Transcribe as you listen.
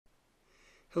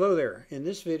Hello there. In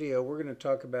this video, we're going to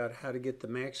talk about how to get the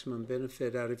maximum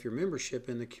benefit out of your membership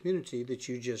in the community that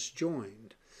you just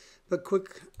joined. But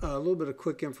a little bit of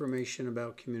quick information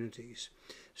about communities.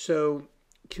 So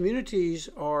communities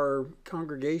are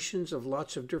congregations of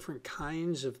lots of different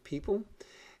kinds of people,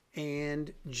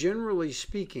 and generally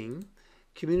speaking,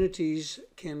 communities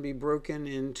can be broken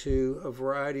into a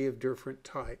variety of different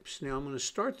types. Now I'm going to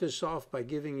start this off by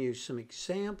giving you some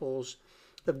examples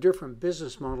of different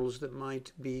business models that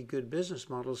might be good business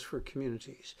models for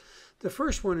communities. The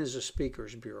first one is a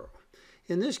speakers bureau.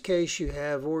 In this case, you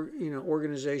have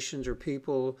organizations or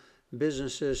people,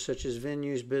 businesses such as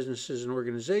venues, businesses, and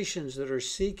organizations that are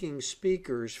seeking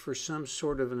speakers for some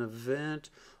sort of an event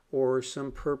or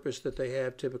some purpose that they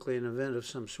have, typically an event of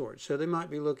some sort. So they might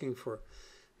be looking for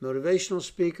motivational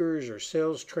speakers or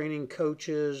sales training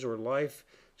coaches or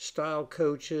lifestyle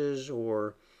coaches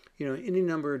or any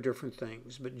number of different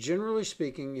things. But generally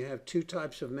speaking, you have two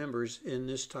types of members in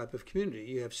this type of community.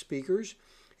 You have speakers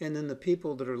and then the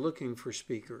people that are looking for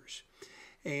speakers.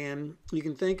 And you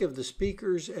can think of the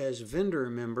speakers as vendor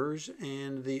members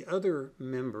and the other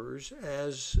members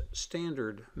as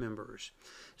standard members.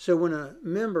 So when a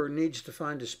member needs to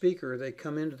find a speaker, they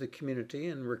come into the community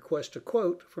and request a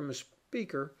quote from a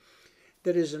speaker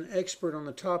that is an expert on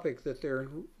the topic that they're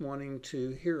wanting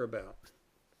to hear about.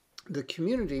 The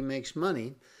community makes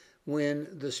money when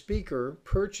the speaker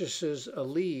purchases a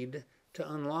lead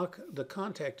to unlock the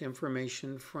contact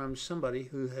information from somebody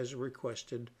who has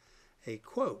requested a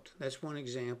quote. That's one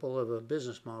example of a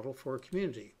business model for a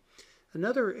community.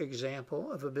 Another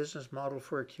example of a business model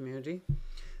for a community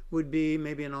would be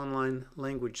maybe an online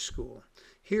language school.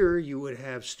 Here you would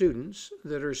have students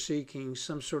that are seeking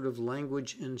some sort of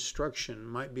language instruction,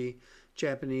 might be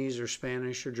Japanese or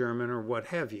Spanish or German or what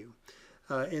have you.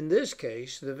 In this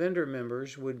case, the vendor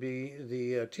members would be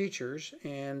the teachers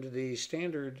and the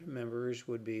standard members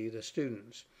would be the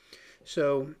students.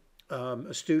 So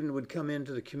a student would come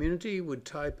into the community, would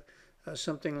type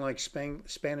something like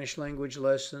Spanish language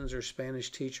lessons or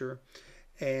Spanish teacher,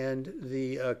 and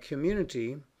the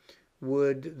community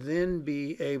would then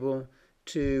be able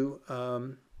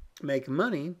to make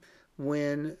money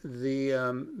when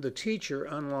the teacher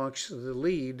unlocks the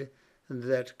lead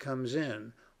that comes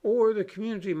in. Or the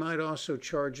community might also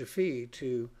charge a fee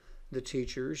to the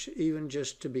teachers, even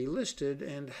just to be listed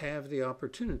and have the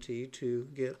opportunity to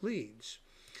get leads.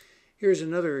 Here's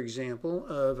another example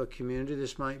of a community.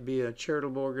 This might be a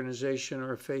charitable organization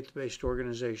or a faith-based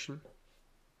organization.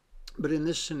 But in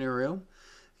this scenario,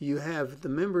 you have the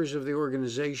members of the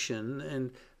organization,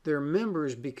 and they're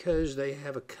members because they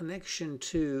have a connection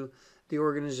to the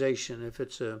organization. If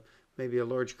it's maybe a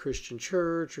large Christian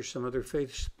church or some other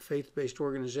faith-based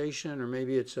organization, or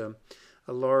maybe it's a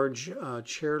large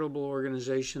charitable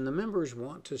organization, the members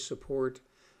want to support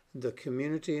the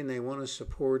community and they want to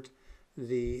support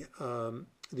the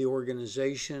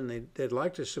organization. They'd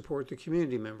like to support the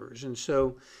community members. And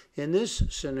so in this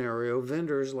scenario,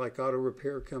 vendors like auto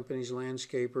repair companies,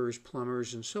 landscapers,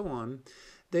 plumbers, and so on,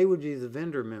 they would be the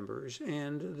vendor members,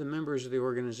 and the members of the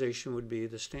organization would be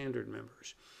the standard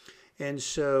members. And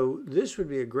so this would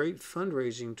be a great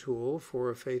fundraising tool for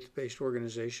a faith-based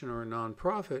organization or a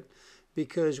nonprofit,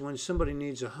 because when somebody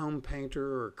needs a home painter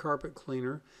or a carpet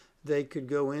cleaner, they could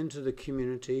go into the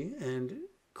community and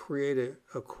create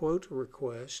a quote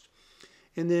request.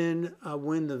 And then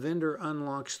when the vendor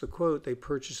unlocks the quote, they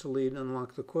purchase the lead and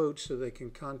unlock the quote so they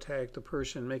can contact the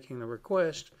person making the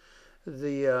request.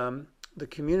 The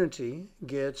community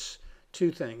gets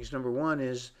two things. Number one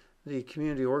is the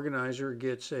community organizer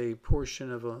gets a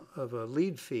portion of a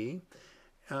lead fee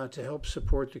to help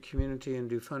support the community and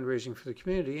do fundraising for the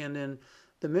community. And then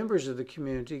the members of the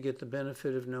community get the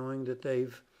benefit of knowing that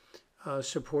they've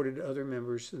supported other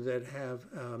members that have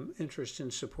interest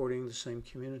in supporting the same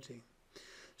community.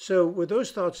 So with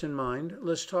those thoughts in mind,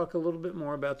 let's talk a little bit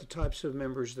more about the types of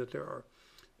members that there are.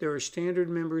 There are standard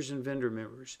members and vendor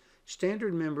members.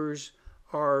 Standard members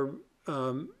are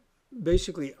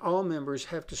basically all members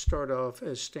have to start off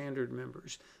as standard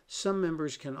members. Some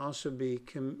members can also be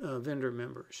vendor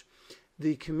members.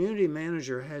 The community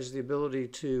manager has the ability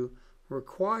to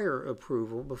require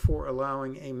approval before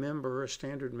allowing a member, a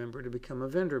standard member, to become a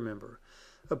vendor member.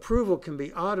 Approval can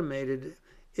be automated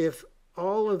if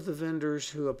all of the vendors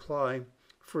who apply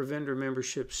for vendor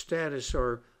membership status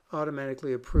are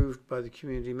automatically approved by the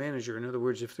community manager. In other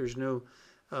words, if there's no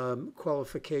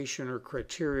qualification or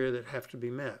criteria that have to be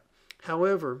met.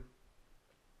 However,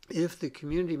 if the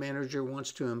community manager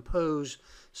wants to impose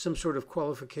some sort of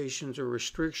qualifications or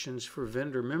restrictions for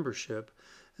vendor membership,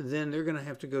 then they're going to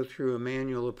have to go through a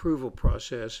manual approval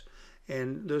process,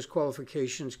 And those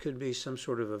qualifications could be some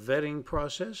sort of a vetting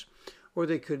process, or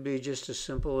they could be just as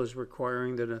simple as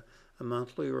requiring that a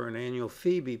monthly or an annual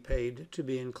fee be paid to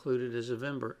be included as a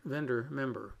vendor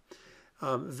member.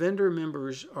 Vendor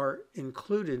members are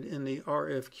included in the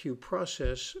RFQ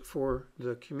process for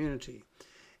the community.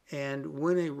 And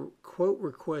when a quote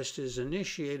request is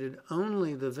initiated,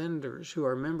 only the vendors who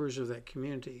are members of that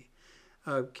community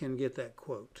can get that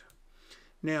quote.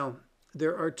 Now,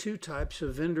 there are two types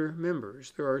of vendor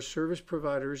members. There are service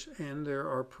providers and there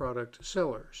are product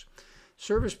sellers.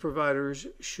 Service providers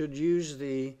should use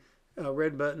the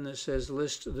red button that says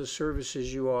list the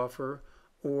services you offer,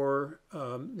 or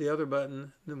the other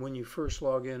button when you first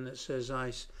log in that says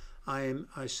I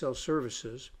sell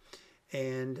services.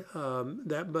 And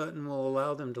that button will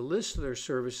allow them to list their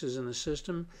services in the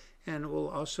system, and it will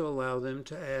also allow them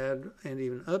to add and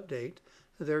even update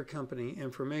their company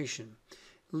information.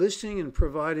 Listing and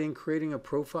creating a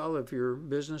profile of your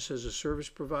business as a service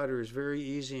provider is very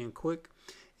easy and quick,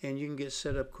 and you can get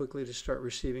set up quickly to start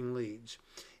receiving leads.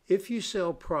 If you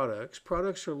sell products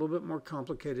are a little bit more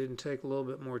complicated and take a little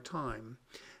bit more time.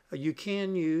 You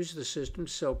can use the system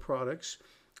to sell products,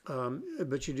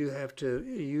 but you do have to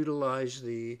utilize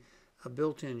the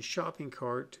built-in shopping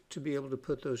cart to be able to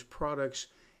put those products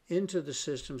into the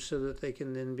system so that they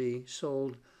can then be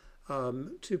sold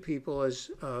to people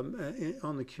as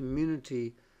on the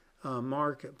community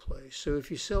marketplace. So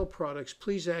if you sell products,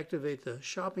 please activate the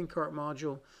shopping cart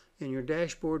module in your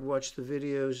dashboard, watch the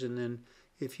videos, and then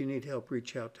if you need help,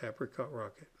 reach out to Apricot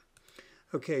Rocket.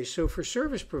 Okay, so for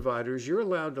service providers, you're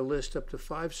allowed to list up to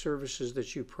 5 services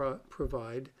that you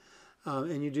provide,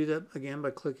 and you do that again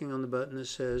by clicking on the button that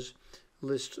says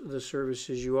list the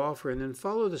services you offer, and then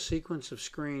follow the sequence of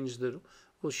screens that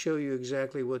will show you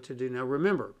exactly what to do. Now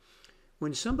remember,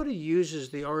 when somebody uses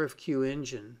the RFQ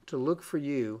engine to look for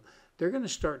you, they're going to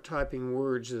start typing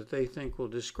words that they think will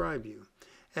describe you.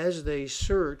 As they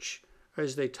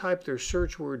type their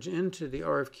search words into the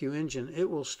RFQ engine, it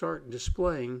will start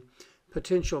displaying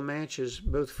potential matches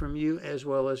both from you as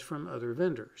well as from other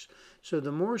vendors. So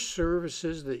the more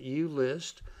services that you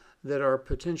list that are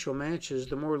potential matches,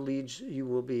 the more leads you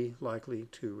will be likely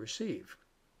to receive.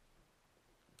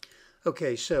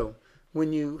 Okay, so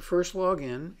when you first log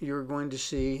in, you're going to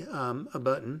see a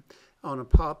button on a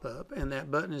pop-up, and that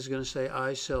button is going to say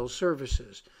I sell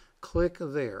services. Click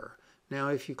there. Now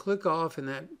if you click off and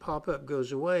that pop-up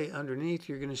goes away, underneath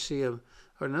you're going to see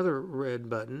another red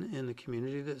button in the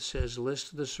community that says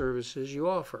list the services you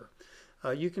offer.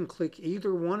 You can click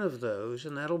either one of those,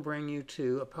 and that'll bring you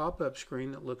to a pop-up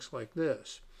screen that looks like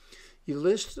this. You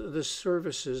list the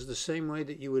services the same way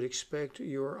that you would expect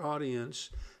your audience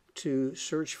to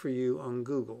search for you on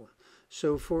Google.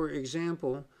 So for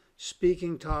example,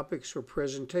 speaking topics or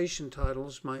presentation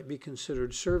titles might be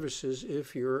considered services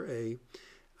if you're a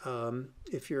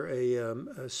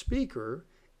speaker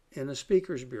in a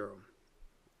speakers bureau.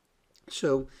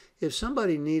 So if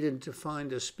somebody needed to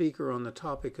find a speaker on the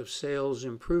topic of sales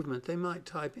improvement, they might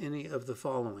type any of the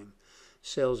following: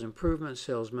 sales improvement,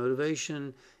 sales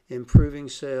motivation, improving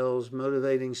sales,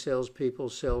 motivating salespeople,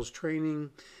 sales training,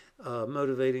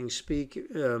 motivational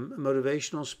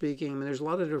speaking. I mean, there's a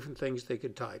lot of different things they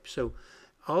could type. So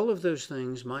all of those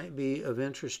things might be of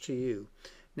interest to you.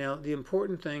 Now, the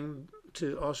important thing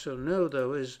to also know,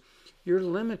 though, is you're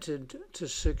limited to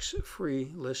 6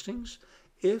 free listings.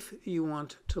 If you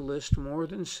want to list more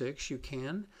than 6, you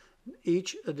can.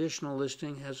 Each additional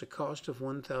listing has a cost of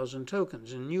 1,000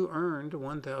 tokens, and you earned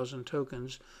 1,000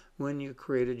 tokens when you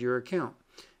created your account.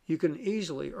 You can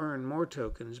easily earn more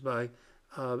tokens by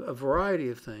a variety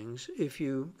of things. If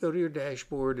you go to your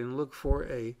dashboard and look for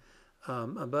a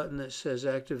button that says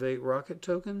activate rocket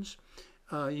tokens,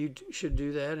 you should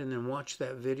do that and then watch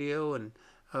that video, and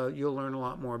you'll learn a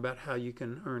lot more about how you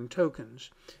can earn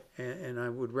tokens, and I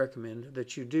would recommend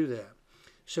that you do that.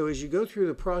 So as you go through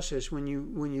the process, when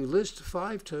you list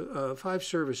 5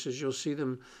 services, you'll see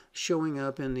them showing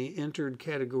up in the entered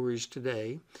categories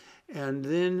today, and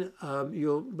then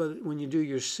but when you do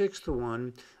your 6th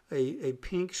one, a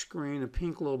pink screen, a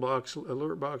pink little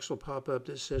alert box will pop up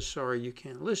that says, sorry, you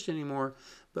can't list anymore,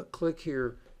 but click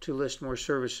here to list more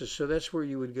services. So that's where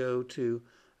you would go to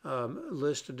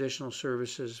list additional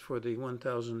services for the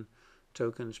 1,000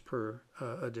 tokens per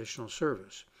additional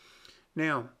service.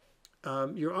 Now,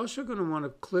 you're also going to want to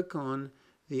click on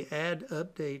the Add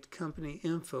Update Company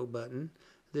Info button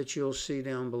that you'll see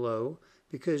down below,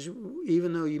 because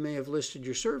even though you may have listed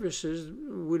your services,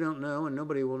 we don't know and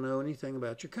nobody will know anything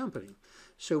about your company.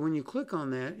 So when you click on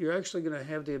that, you're actually going to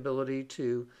have the ability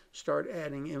to start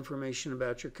adding information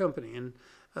about your company. And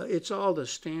It's all the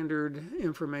standard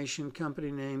information: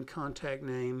 company name, contact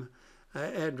name,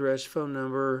 address, phone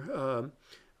number,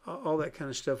 all that kind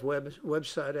of stuff,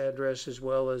 website address, as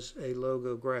well as a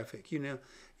logo graphic. You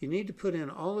need to put in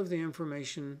all of the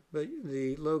information, but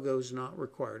the logo is not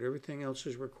required. Everything else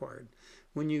is required.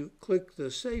 When you click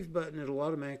the Save button, it'll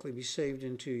automatically be saved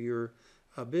into your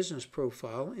business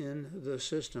profile in the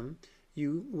system.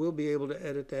 You will be able to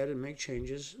edit that and make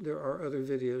changes. There are other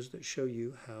videos that show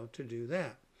you how to do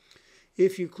that.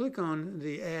 If you click on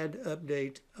the Add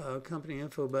Update Company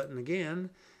Info button again,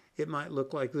 it might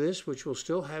look like this, which will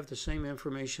still have the same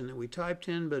information that we typed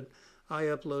in, but I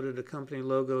uploaded a company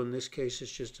logo. In this case,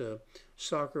 it's just a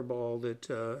soccer ball that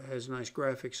has nice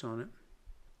graphics on it.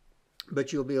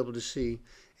 But you'll be able to see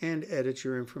and edit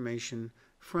your information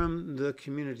from the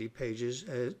community pages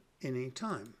at any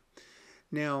time.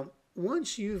 Now,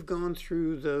 once you've gone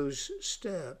through those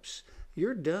steps,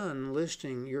 you're done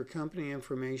listing your company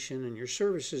information and your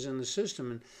services in the system.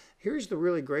 And here's the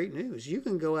really great news. You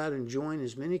can go out and join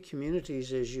as many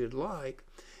communities as you'd like,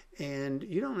 and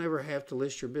you don't ever have to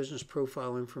list your business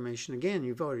profile information again.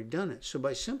 You've already done it. So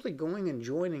by simply going and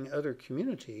joining other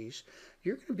communities,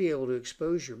 you're going to be able to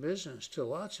expose your business to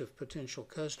lots of potential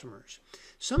customers.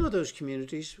 Some of those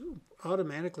communities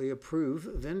automatically approve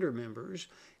vendor members.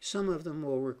 Some of them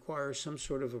will require some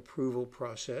sort of approval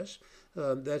process.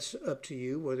 That's up to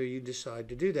you whether you decide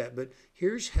to do that. But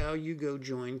here's how you go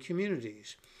join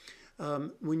communities.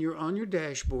 When you're on your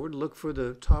dashboard, look for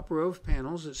the top row of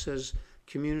panels. It says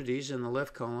Communities in the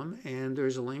left column, and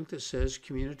there's a link that says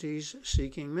Communities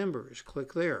Seeking Members.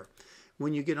 Click there.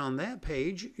 When you get on that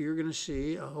page, you're going to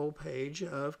see a whole page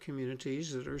of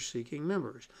communities that are seeking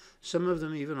members. Some of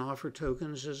them even offer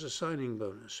tokens as a signing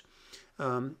bonus.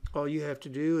 All you have to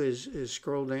do is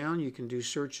scroll down. You can do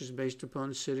searches based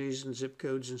upon cities and zip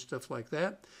codes and stuff like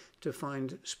that to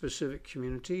find specific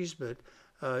communities. But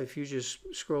if you just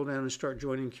scroll down and start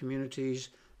joining communities,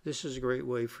 this is a great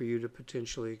way for you to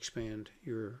potentially expand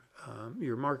your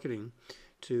marketing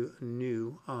to a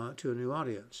new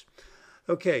audience.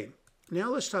 Okay,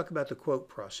 now let's talk about the quote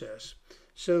process.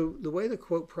 So the way the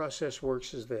quote process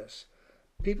works is this.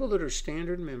 People that are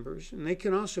standard members, and they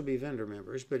can also be vendor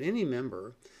members, but any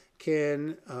member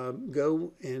can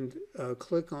go and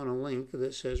click on a link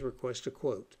that says Request a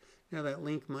Quote. Now that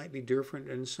link might be different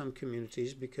in some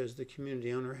communities because the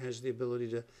community owner has the ability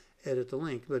to edit the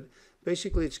link, but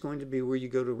basically it's going to be where you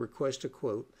go to Request a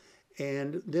Quote,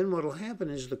 and then what will happen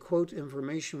is the quote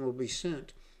information will be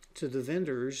sent to the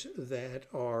vendors that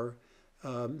are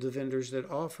the vendors that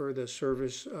offer the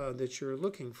service that you're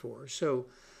looking for. So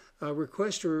a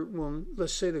requester, well,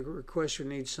 let's say the requester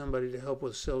needs somebody to help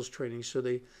with sales training, so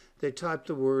they type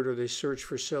the word or they search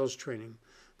for sales training.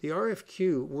 The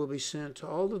RFQ will be sent to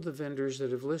all of the vendors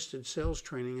that have listed sales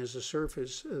training as a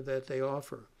service that they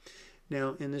offer.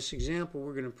 Now, in this example,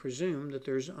 we're going to presume that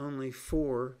there's only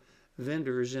 4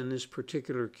 vendors in this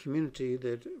particular community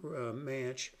that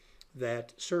match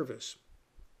that service.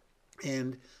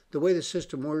 And the way the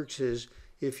system works is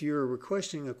if you're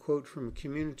requesting a quote from a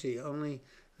community, only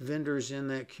vendors in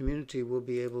that community will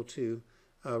be able to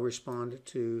respond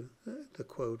to the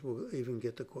quote, will even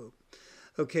get the quote.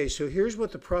 Okay, so here's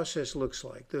what the process looks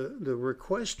like. The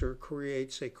requester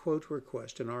creates a quote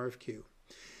request, an RFQ,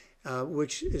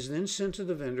 which is then sent to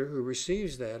the vendor who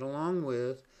receives that along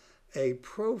with a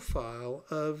profile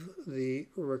of the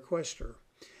requester.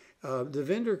 The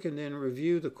vendor can then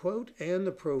review the quote and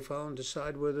the profile and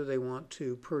decide whether they want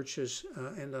to purchase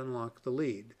and unlock the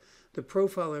lead. The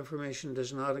profile information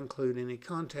does not include any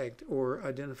contact or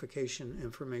identification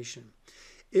information.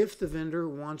 If the vendor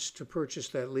wants to purchase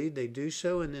that lead, they do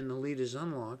so, and then the lead is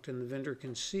unlocked and the vendor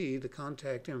can see the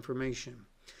contact information.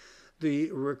 The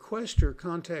requester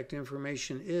contact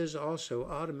information is also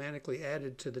automatically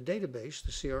added to the database,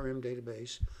 the CRM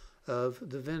database of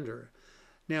the vendor.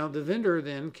 Now, the vendor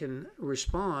then can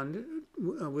respond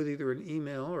with either an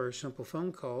email or a simple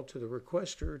phone call to the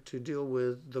requester to deal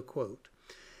with the quote.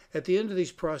 At the end of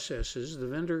these processes, the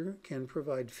vendor can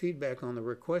provide feedback on the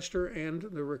requester, and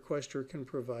the requester can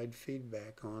provide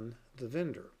feedback on the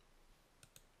vendor.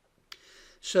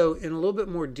 So in a little bit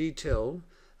more detail,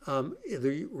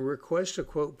 the request a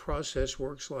quote process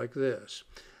works like this.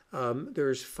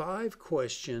 There's 5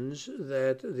 questions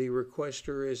that the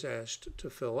requester is asked to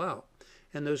fill out.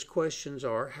 And those questions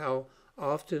are: how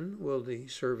often will the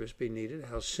service be needed?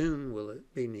 How soon will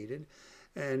it be needed?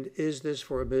 And is this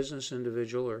for a business,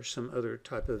 individual, or some other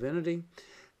type of entity?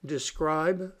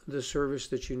 Describe the service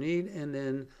that you need, and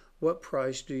then what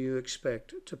price do you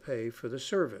expect to pay for the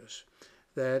service?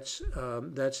 That's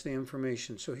the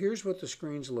information. So here's what the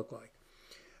screens look like.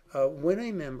 When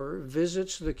a member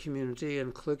visits the community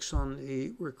and clicks on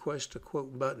the Request a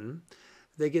Quote button,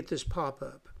 they get this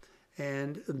pop-up.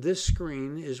 And this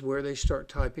screen is where they start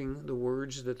typing the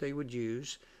words that they would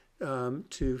use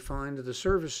to find the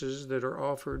services that are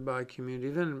offered by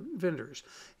community vendors.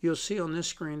 You'll see on this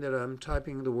screen that I'm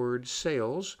typing the word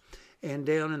sales, and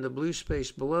down in the blue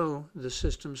space below, the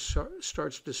system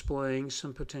starts displaying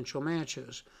some potential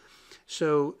matches.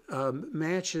 So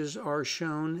matches are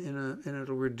shown and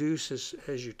it'll reduce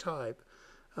as you type.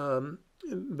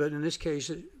 But in this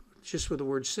case, just with the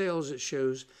word sales, it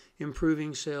shows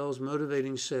improving sales,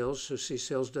 motivating sales. So see,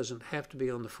 sales doesn't have to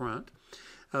be on the front.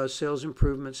 Sales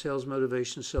improvement, sales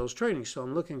motivation, sales training. So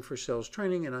I'm looking for sales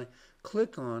training, and I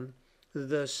click on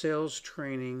the sales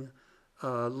training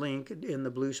link in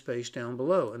the blue space down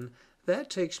below. And that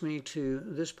takes me to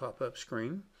this pop-up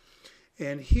screen.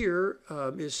 And here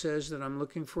it says that I'm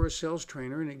looking for a sales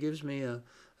trainer, and it gives me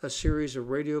a series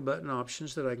of radio button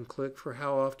options that I can click for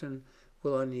how often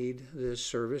will I need this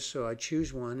service. So I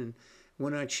choose one, and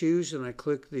when I choose and I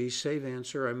click the save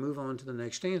answer, I move on to the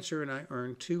next answer, and I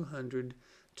earn 200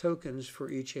 tokens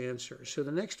for each answer. So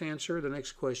the next answer, the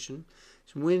next question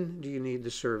is, when do you need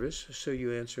the service? So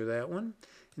you answer that one,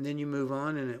 and then you move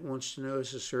on, and it wants to know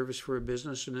is a service for a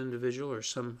business, an individual, or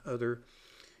some other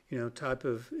type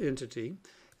of entity.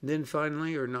 And then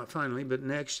finally, or not finally, but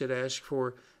next it asks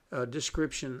for a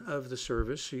description of the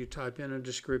service. So you type in a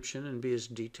description and be as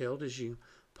detailed as you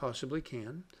possibly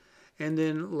can. And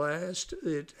then last,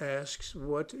 it asks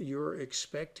what you're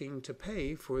expecting to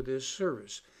pay for this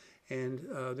service. And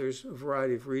there's a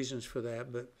variety of reasons for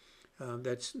that, but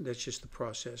that's just the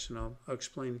process, and I'll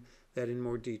explain that in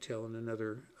more detail in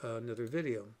another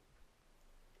video.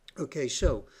 Okay,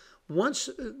 so once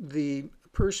the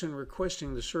person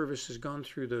requesting the service has gone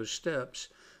through those steps,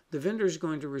 the vendor is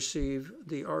going to receive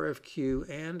the RFQ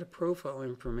and profile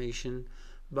information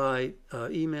by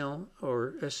email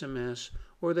or SMS,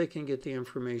 or they can get the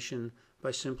information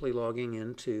by simply logging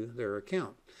into their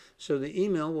account. So the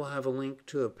email will have a link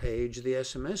to a page, the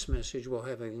SMS message will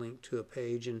have a link to a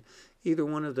page, and either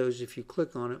one of those, if you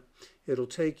click on it, it'll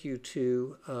take you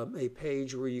to a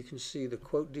page where you can see the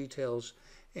quote details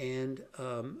and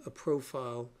the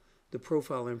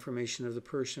profile information of the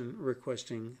person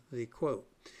requesting the quote.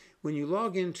 When you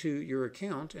log into your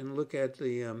account and look at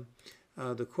the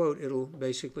quote, it'll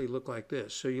basically look like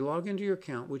this. So you log into your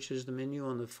account, which is the menu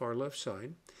on the far left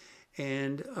side,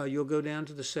 and you'll go down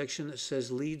to the section that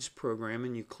says Leads Program,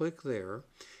 and you click there,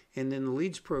 and then the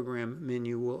Leads Program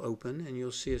menu will open, and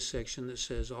you'll see a section that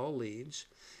says All Leads.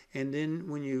 And then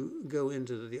when you go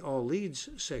into the All Leads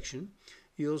section,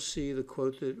 you'll see the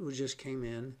quote that just came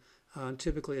in,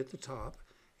 typically at the top,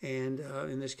 and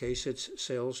in this case it's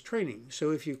sales training.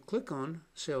 So if you click on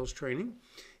sales training,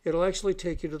 it'll actually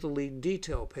take you to the lead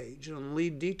detail page. On the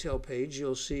lead detail page,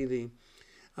 you'll see the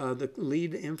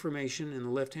lead information in the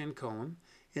left-hand column.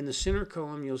 In the center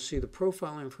column, you'll see the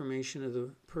profile information of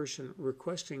the person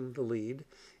requesting the lead,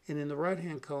 and in the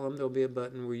right-hand column, there'll be a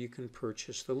button where you can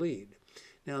purchase the lead.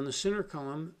 Now in the center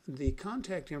column, the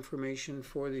contact information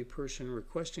for the person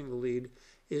requesting the lead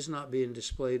is not being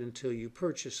displayed until you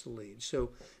purchase the lead.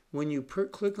 So when you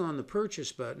click on the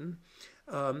purchase button,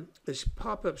 this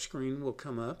pop-up screen will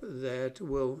come up that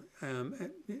will,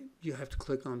 you have to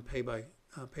click on Pay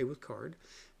with Card.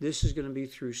 This is going to be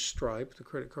through Stripe, the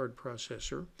credit card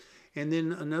processor. And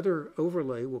then another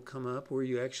overlay will come up where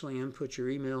you actually input your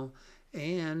email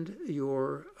and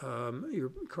your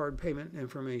card payment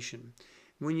information.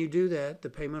 When you do that, the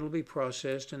payment will be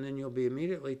processed, and then you'll be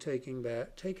immediately taken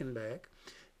back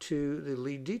to the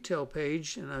lead detail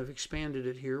page, and I've expanded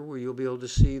it here where you'll be able to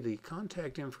see the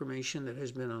contact information that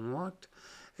has been unlocked,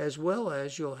 as well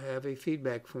as you'll have a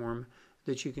feedback form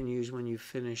that you can use when you've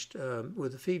finished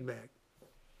with the feedback,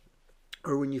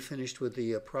 or when you finished with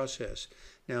the process.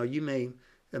 Now you may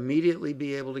immediately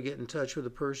be able to get in touch with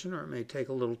the person, or it may take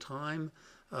a little time,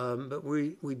 but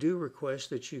we do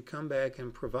request that you come back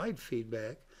and provide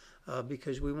feedback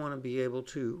because we want to be able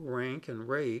to rank and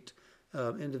rate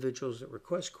individuals that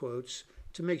request quotes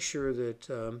to make sure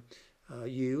that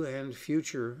you and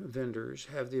future vendors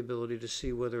have the ability to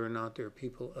see whether or not they're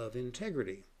people of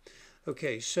integrity.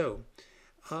 Okay, so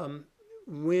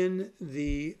when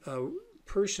the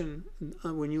person,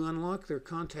 when you unlock their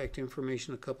contact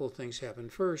information, a couple of things happen.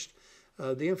 First,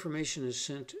 the information is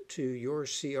sent to your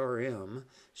CRM,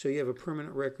 so you have a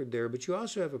permanent record there, but you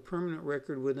also have a permanent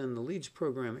record within the Leads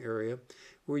Program area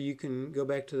where you can go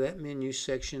back to that menu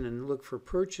section and look for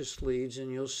purchased leads,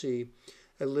 and you'll see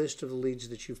a list of the leads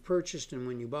that you've purchased and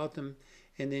when you bought them,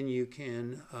 and then you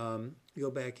can go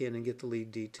back in and get the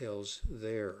lead details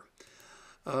there.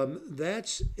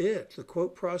 That's it. The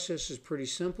quote process is pretty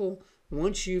simple.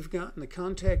 Once you've gotten the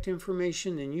contact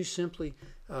information, then you simply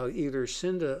either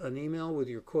send an email with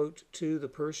your quote to the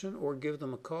person or give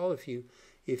them a call. If you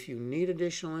need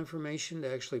additional information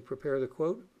to actually prepare the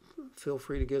quote, feel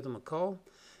free to give them a call.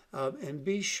 And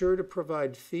be sure to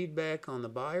provide feedback on the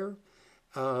buyer,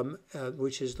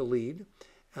 which is the lead.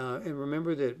 And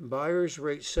remember that buyers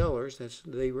rate sellers.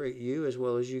 They rate you as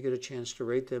well as you get a chance to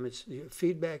rate them.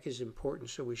 Feedback is important,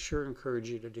 so we sure encourage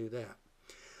you to do that.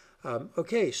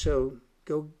 Okay, so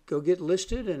go get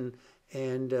listed and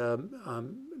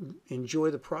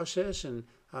enjoy the process, and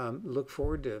look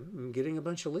forward to getting a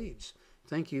bunch of leads.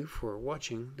 Thank you for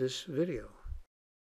watching this video.